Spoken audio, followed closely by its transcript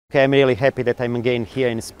Okay, I'm really happy that I'm again here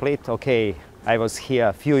in Split. Okay, I was here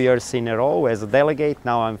a few years in a row as a delegate.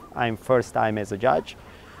 Now I'm first time as a judge.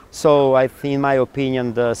 So I think, in my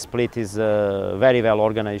opinion, the Split is a very well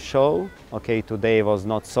organized show. Okay, today was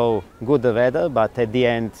not so good the weather, but at the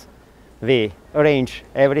end we arranged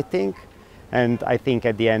everything, and I think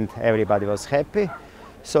at the end everybody was happy.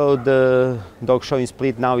 So the dog show in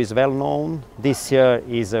Split now is well known. This year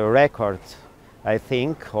is a record, I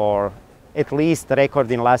think, or at least a record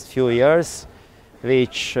in the last few years,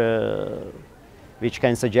 which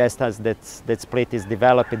can suggest us that Split is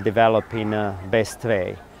developing in a best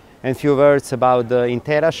way. And a few words about the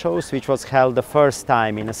Intera shows, which was held the first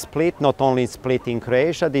time in a Split, not only in Split in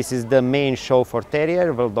Croatia. This is the main show for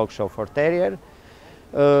Terrier, World Dog Show for Terrier.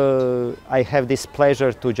 I have this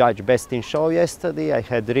pleasure to judge Best in Show yesterday. I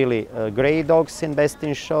had really great dogs in Best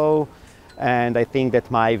in Show, and I think that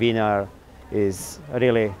my winner is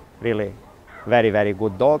really very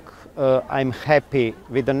good dog. I'm happy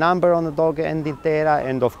with the number on the dog and Intera,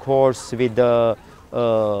 and of course with the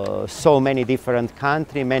so many different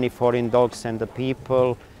countries, many foreign dogs and the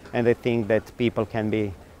people, and I think that people can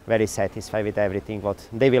be very satisfied with everything what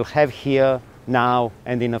they will have here now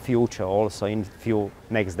and in the future also in few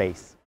next days.